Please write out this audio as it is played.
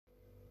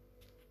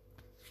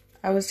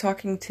I was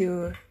talking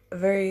to a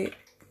very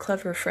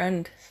clever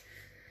friend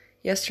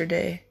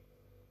yesterday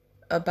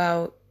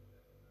about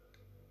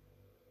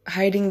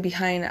hiding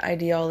behind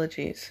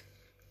ideologies.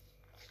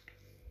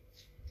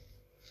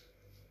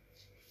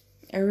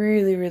 I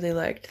really, really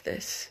liked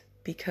this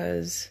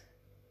because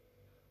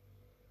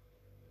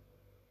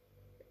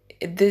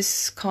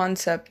this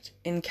concept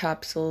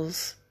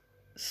encapsulates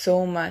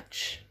so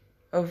much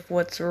of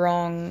what's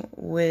wrong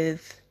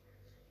with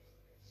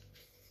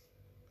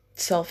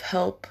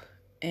self-help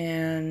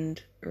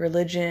and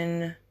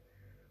religion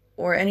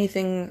or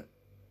anything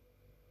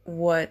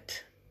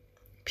what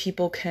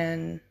people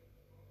can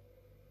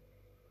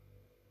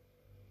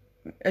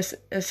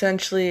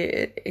essentially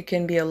it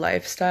can be a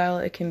lifestyle,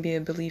 it can be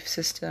a belief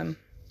system,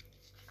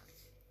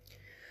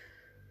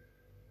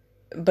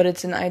 but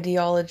it's an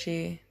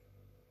ideology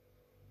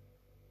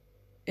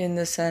in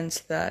the sense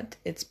that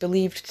it's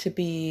believed to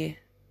be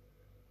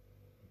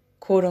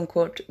quote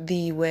unquote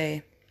the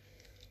way.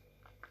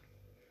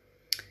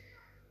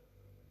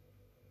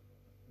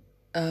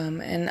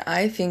 And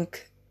I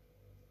think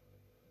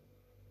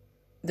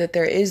that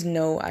there is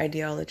no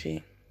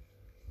ideology.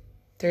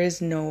 There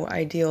is no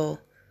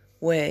ideal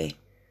way.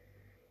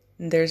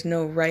 And there's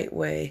no right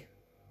way.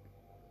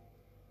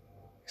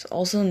 There's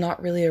also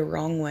not really a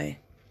wrong way.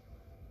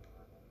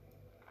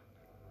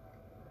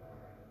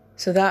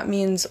 So that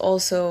means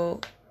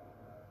also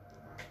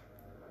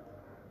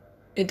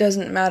it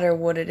doesn't matter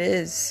what it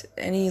is.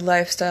 Any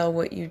lifestyle,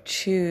 what you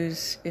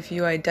choose, if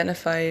you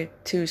identify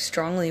too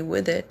strongly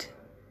with it,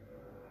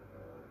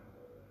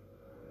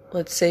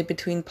 let's say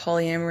between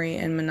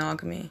polyamory and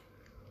monogamy,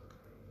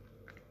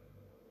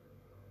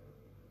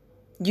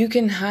 you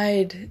can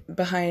hide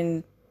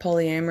behind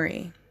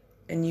polyamory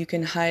and you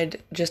can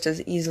hide just as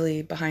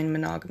easily behind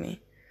monogamy.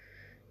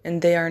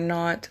 And they are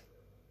not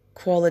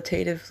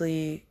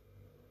qualitatively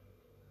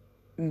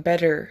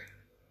better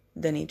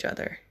than each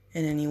other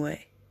in any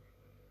way.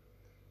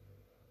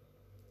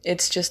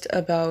 It's just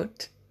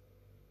about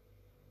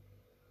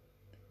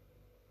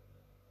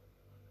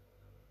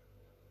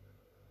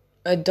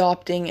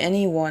adopting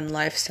any one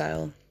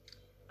lifestyle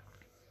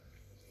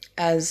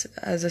as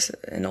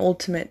an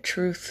ultimate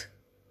truth.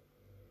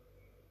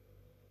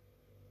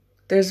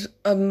 There's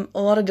a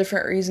lot of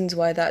different reasons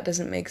why that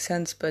doesn't make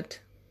sense, but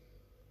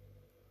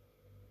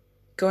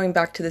going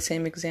back to the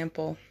same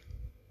example,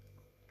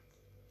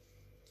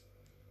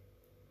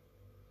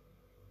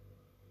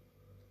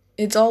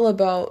 it's all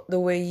about the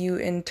way you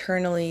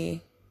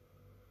internally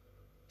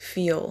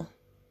feel.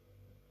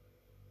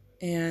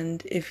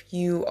 And if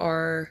you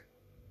are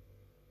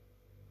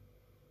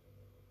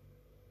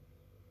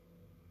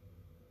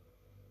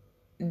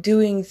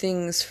doing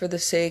things for the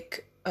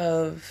sake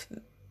of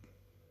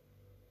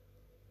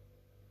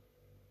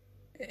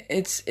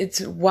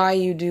it's why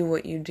you do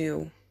what you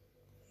do,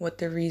 what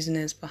the reason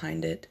is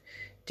behind it.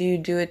 Do you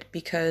do it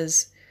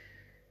because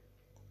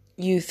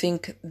you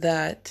think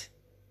that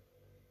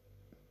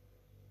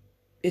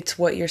it's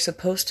what you're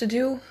supposed to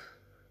do?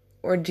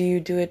 Or do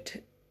you do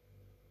it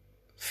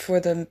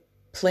for the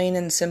plain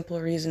and simple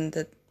reason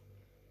that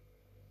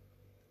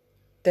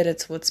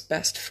it's what's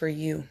best for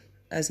you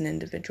as an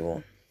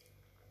individual?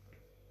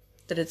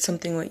 That it's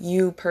something what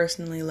you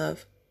personally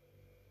love?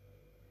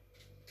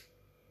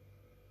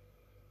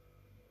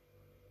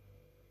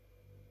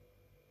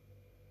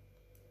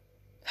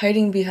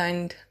 Hiding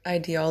behind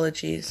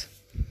ideologies.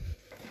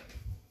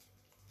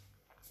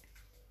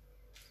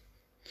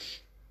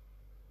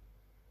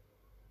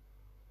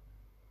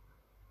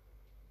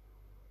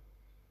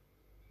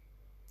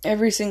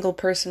 Every single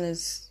person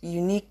is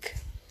unique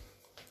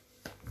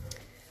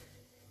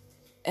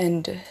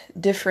and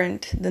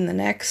different than the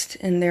next,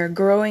 and they're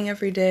growing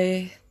every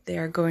day. They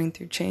are going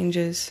through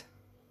changes.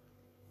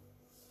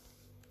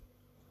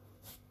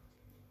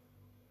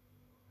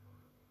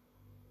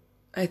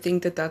 I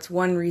think that that's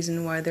one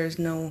reason why there's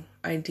no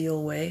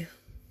ideal way.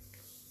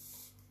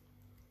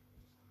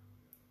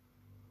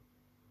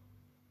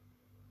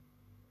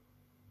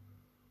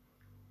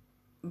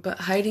 But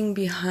hiding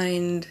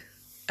behind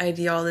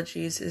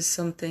ideologies is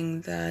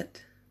something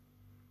that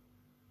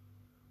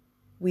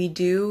we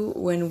do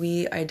when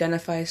we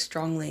identify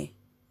strongly.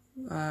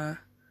 I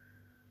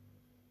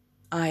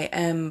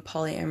am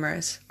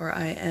polyamorous or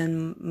I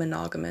am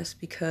monogamous,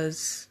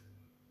 because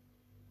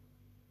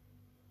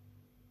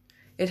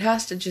it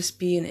has to just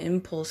be an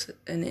impulse,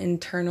 an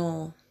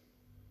internal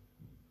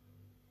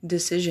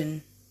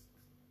decision.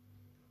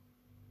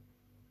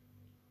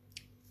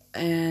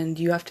 And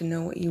you have to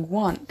know what you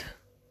want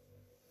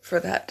for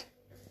that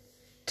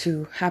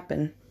to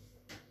happen.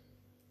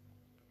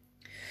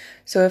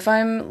 So if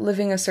I'm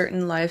living a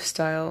certain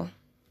lifestyle,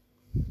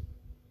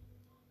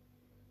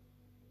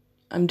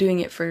 I'm doing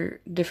it for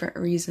different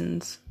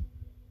reasons.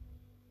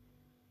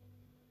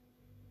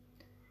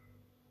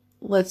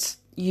 Let's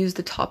use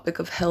the topic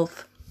of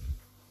health.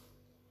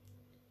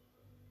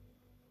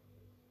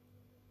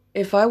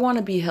 If I want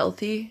to be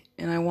healthy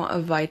and I want a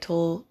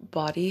vital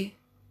body,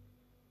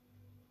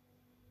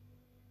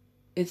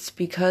 it's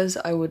because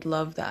I would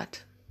love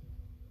that.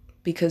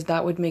 Because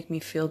that would make me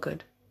feel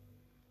good.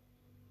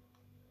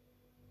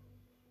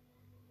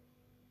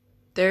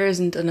 there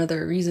isn't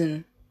another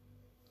reason.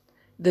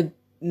 The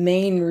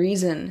main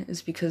reason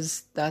is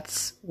because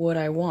that's what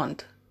I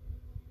want.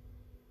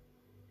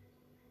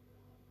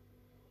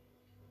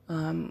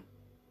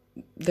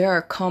 There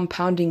are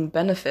compounding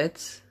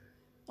benefits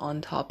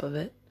on top of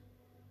it,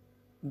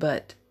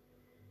 but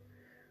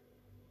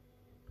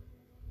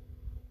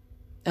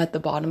at the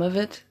bottom of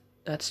it,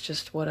 that's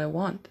just what I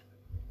want.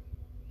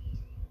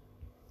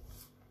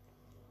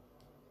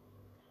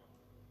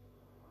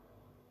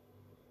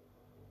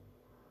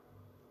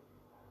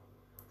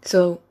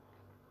 So,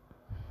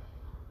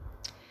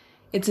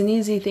 it's an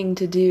easy thing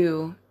to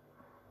do,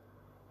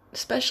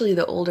 especially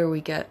the older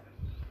we get,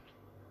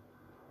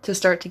 to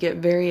start to get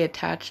very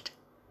attached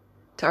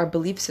to our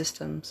belief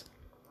systems.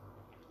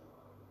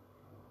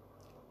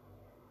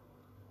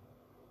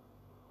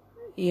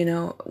 You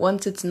know,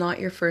 once it's not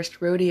your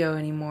first rodeo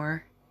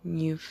anymore,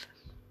 you've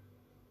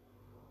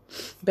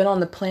been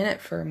on the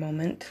planet for a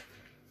moment,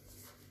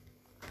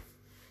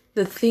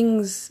 the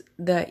things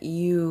that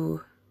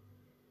you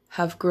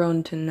have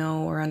grown to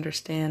know or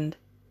understand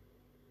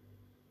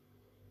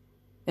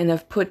and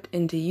have put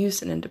into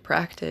use and into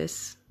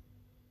practice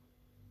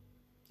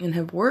and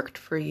have worked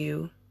for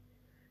you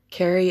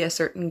carry a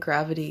certain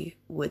gravity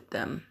with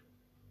them.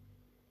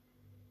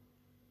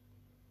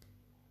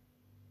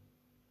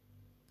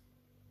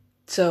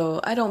 So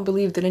I don't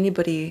believe that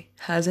anybody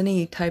has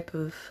any type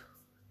of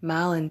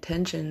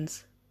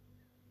malintentions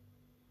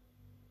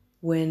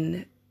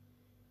when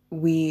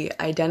we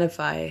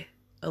identify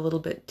a little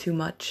bit too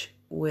much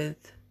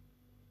with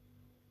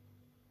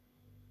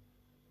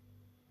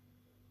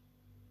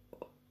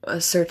a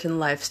certain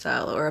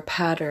lifestyle or a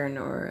pattern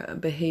or a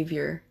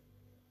behavior.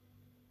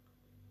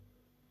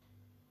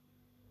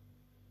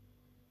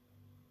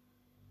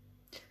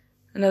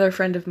 Another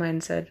friend of mine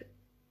said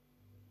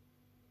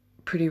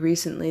pretty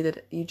recently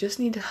that you just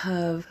need to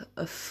have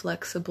a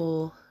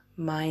flexible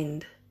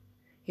mind.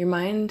 Your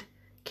mind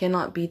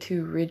cannot be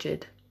too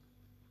rigid.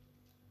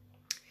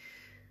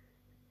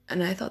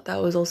 And I thought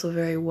that was also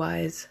very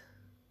wise,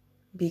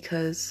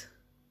 because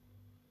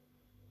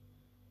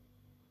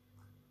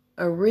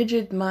a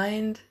rigid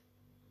mind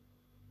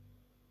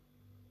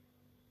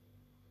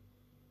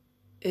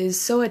is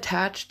so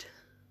attached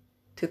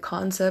to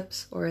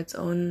concepts or its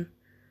own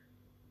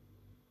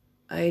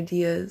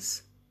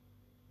ideas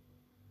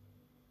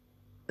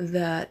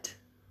that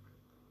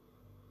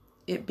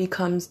it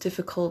becomes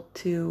difficult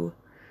to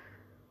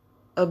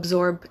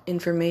absorb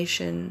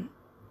information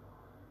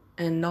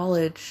and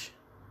knowledge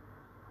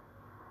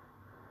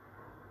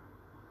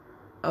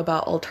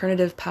about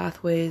alternative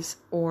pathways,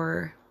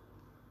 or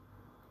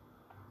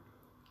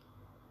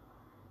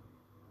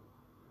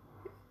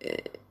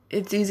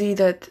it's easy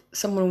that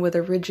someone with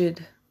a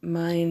rigid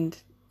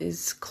mind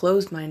is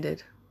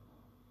closed-minded.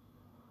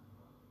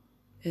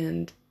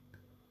 And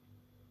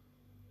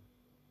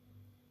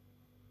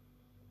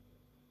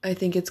I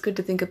think it's good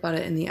to think about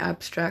it in the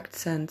abstract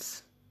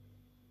sense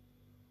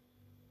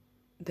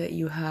that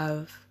you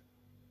have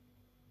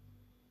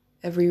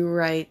every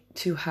right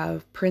to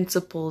have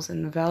principles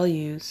and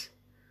values,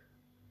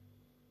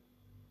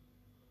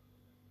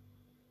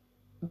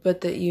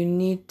 but that you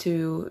need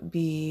to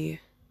be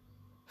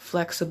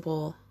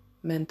flexible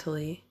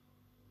mentally.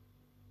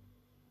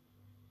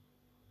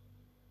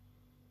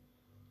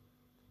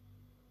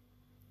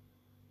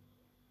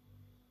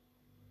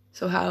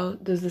 So how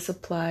does this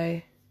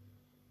apply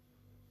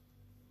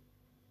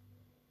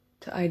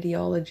to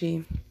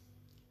ideology?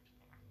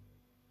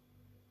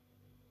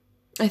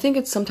 I think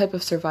it's some type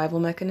of survival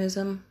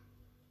mechanism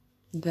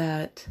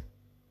that,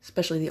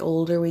 especially the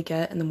older we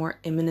get and the more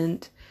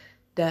imminent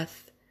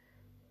death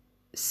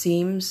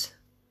seems,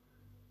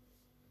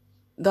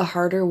 the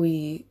harder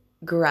we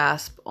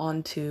grasp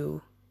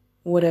onto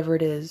whatever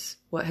it is,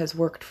 what has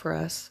worked for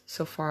us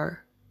so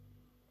far.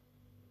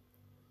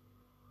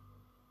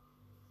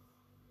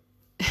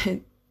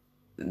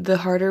 The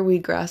harder we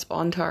grasp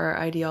onto our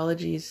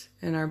ideologies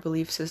and our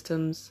belief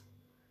systems,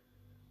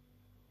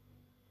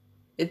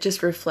 it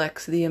just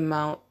reflects the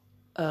amount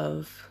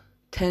of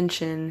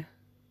tension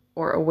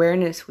or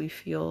awareness we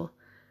feel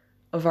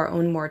of our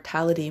own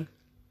mortality,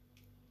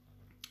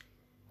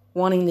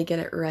 wanting to get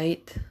it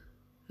right,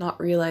 not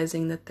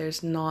realizing that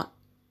there's not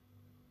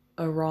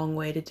a wrong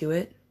way to do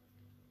it,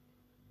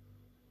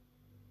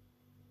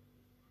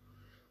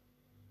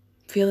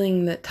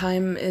 feeling that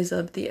time is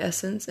of the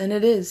essence, and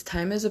it is.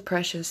 Time is a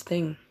precious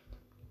thing.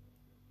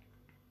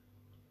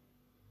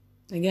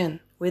 Again,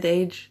 with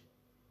age,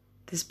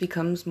 this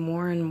becomes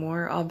more and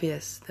more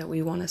obvious that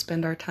we want to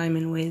spend our time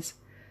in ways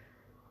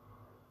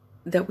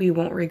that we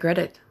won't regret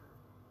it.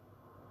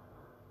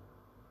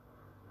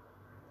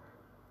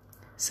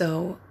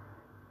 So,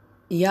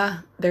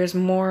 yeah, there's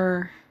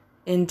more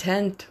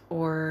intent,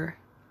 or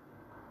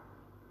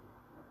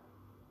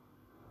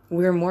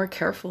we're more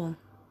careful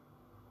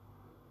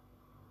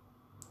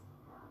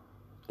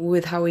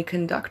with how we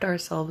conduct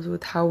ourselves,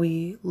 with how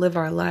we live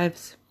our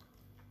lives.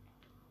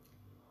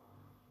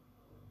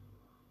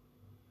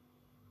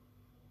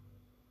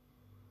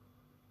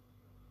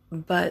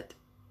 But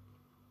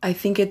I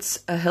think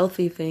it's a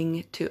healthy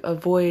thing to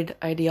avoid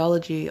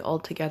ideology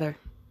altogether.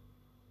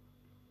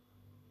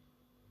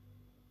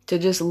 To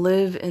just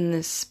live in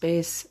this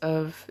space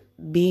of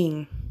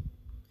being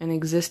and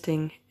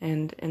existing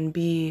and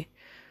be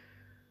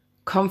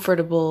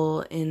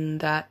comfortable in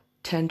that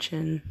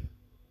tension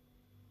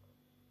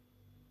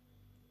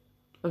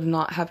of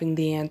not having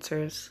the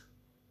answers.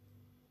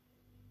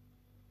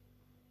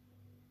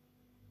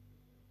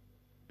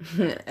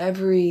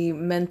 Every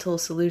mental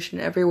solution,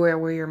 everywhere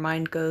where your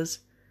mind goes,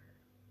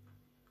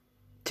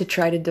 to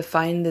try to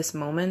define this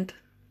moment,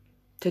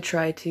 to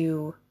try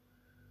to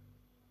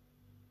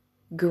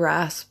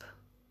grasp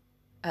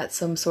at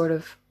some sort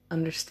of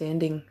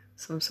understanding,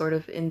 some sort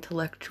of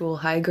intellectual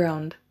high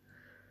ground.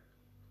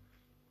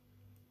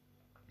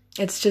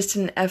 It's just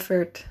an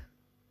effort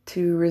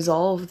to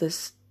resolve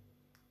this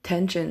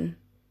tension.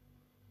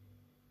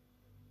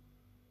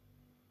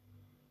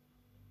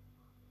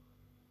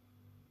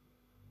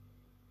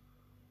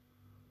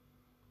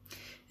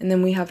 And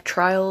then we have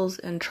trials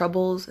and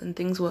troubles and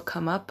things what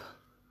come up,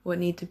 what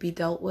need to be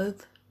dealt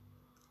with.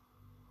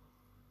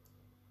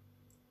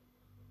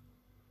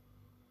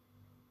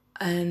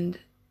 And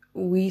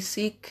we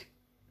seek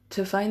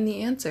to find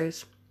the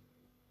answers.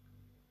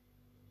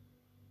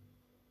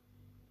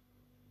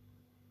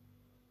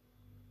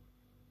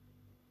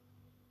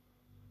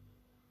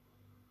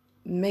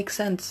 Makes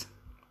sense.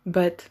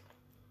 But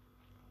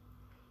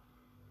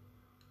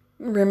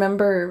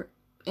remember,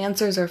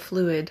 answers are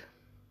fluid.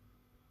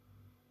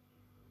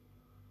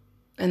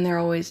 And they're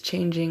always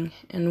changing.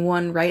 And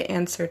one right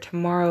answer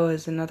tomorrow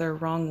is another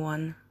wrong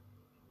one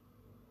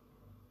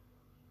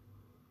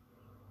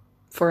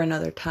for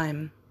another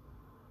time.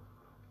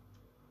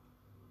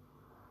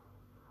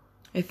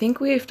 I think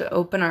we have to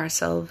open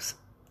ourselves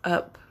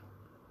up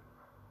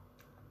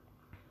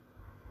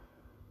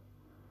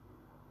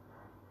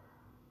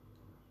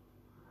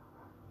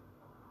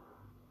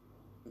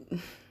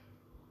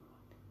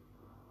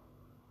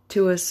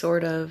to a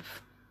sort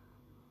of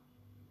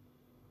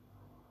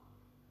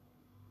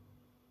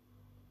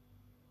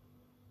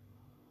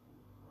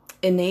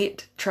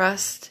innate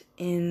trust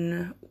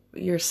in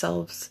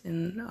yourselves,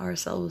 in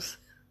ourselves.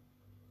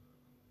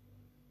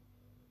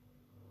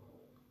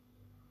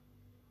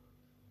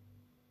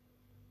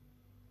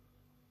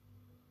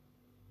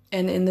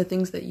 And in the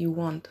things that you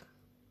want.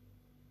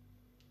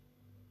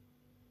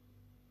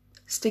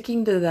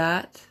 Sticking to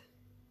that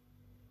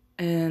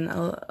and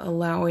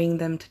allowing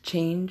them to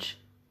change,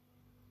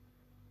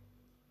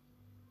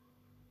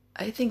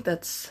 I think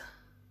that's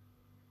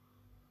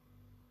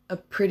a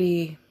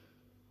pretty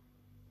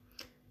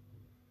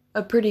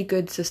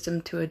good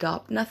system to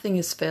adopt. Nothing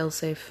is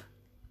fail-safe.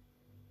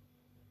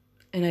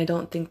 And I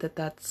don't think that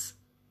that's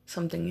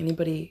something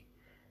anybody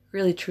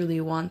really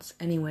truly wants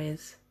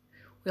anyways.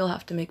 We all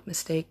have to make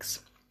mistakes.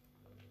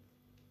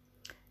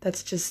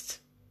 That's just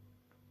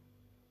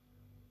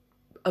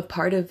a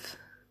part of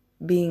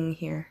being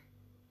here.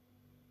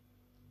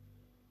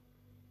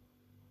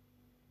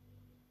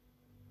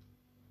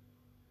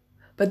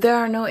 But there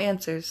are no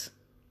answers.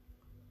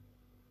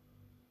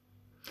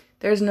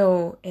 There's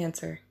no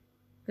answer.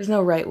 There's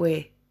no right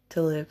way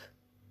to live.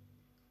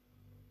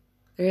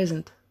 There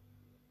isn't.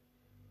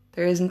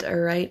 There isn't a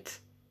right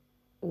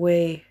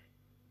way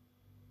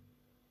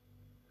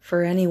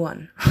for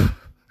anyone.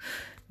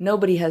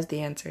 Nobody has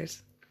the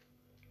answers.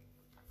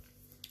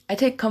 I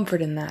take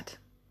comfort in that.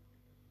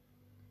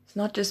 It's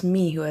not just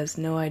me who has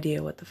no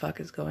idea what the fuck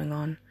is going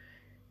on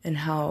and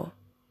how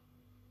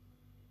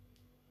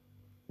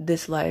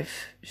this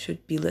life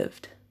should be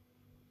lived.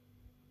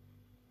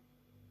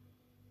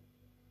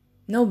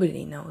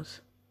 Nobody knows.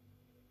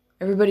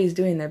 Everybody's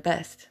doing their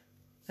best.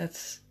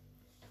 That's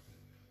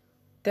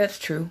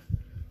true.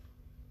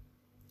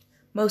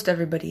 Most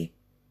everybody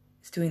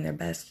is doing their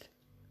best.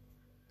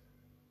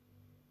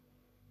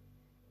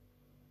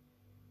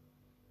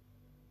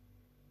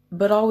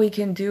 But all we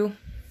can do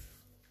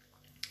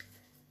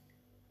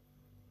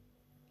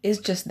is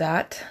just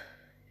that,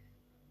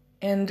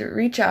 and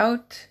reach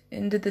out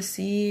into the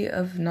sea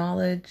of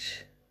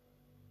knowledge,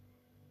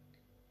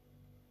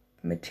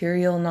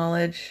 material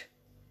knowledge,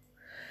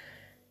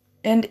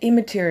 and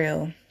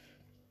immaterial.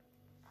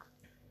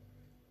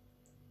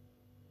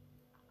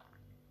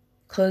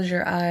 Close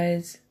your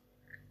eyes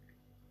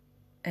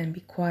and be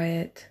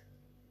quiet.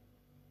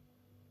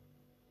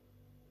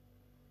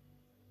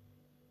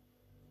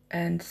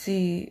 And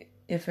see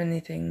if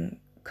anything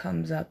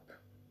comes up.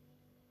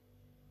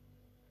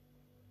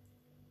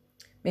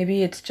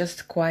 Maybe it's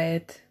just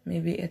quiet.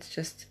 Maybe it's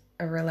just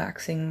a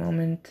relaxing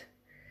moment.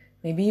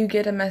 Maybe you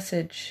get a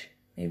message.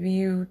 Maybe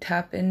you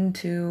tap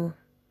into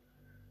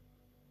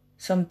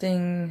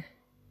something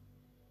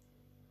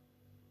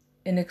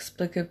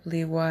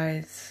inexplicably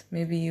wise.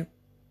 Maybe you,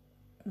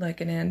 like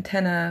an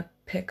antenna,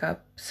 pick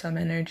up some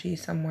energy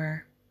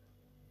somewhere.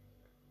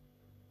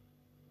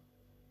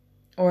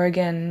 Or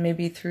again,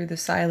 maybe through the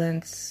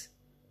silence,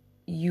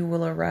 you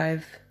will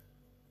arrive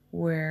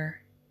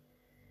where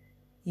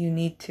you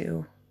need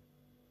to,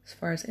 as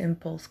far as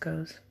impulse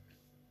goes.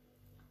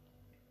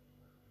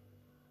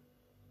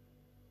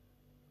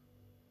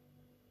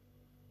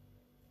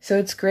 So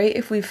it's great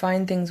if we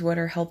find things what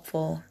are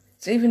helpful.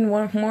 It's even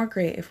more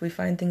great if we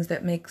find things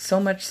that make so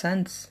much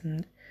sense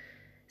and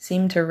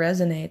seem to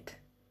resonate.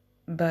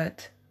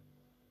 But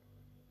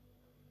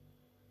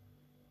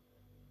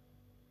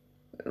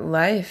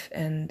life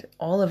and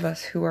all of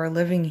us who are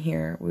living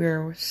here,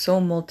 we're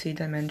so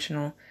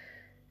multidimensional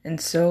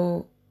and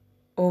so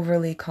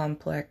overly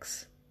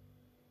complex.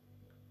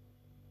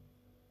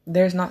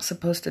 There's not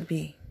supposed to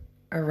be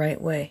a right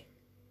way.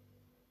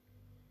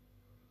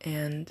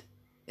 And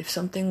if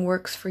something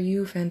works for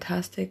you,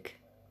 fantastic,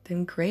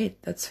 then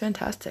great, that's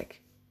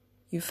fantastic.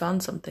 You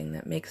found something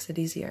that makes it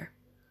easier.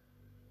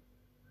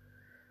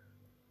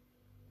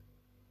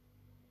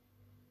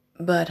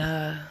 But,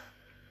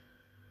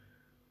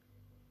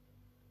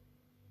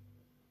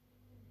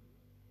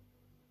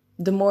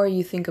 the more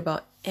you think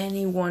about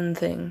any one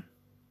thing,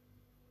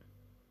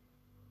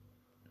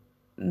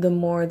 the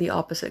more the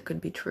opposite could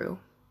be true.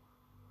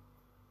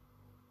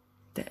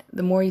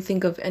 The more you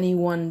think of any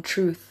one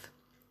truth,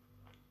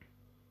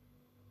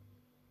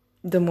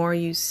 the more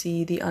you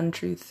see the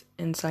untruth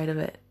inside of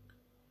it.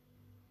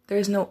 There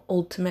is no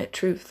ultimate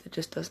truth, it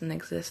just doesn't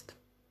exist.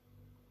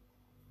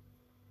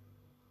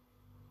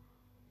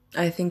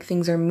 I think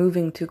things are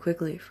moving too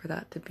quickly for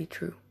that to be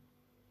true.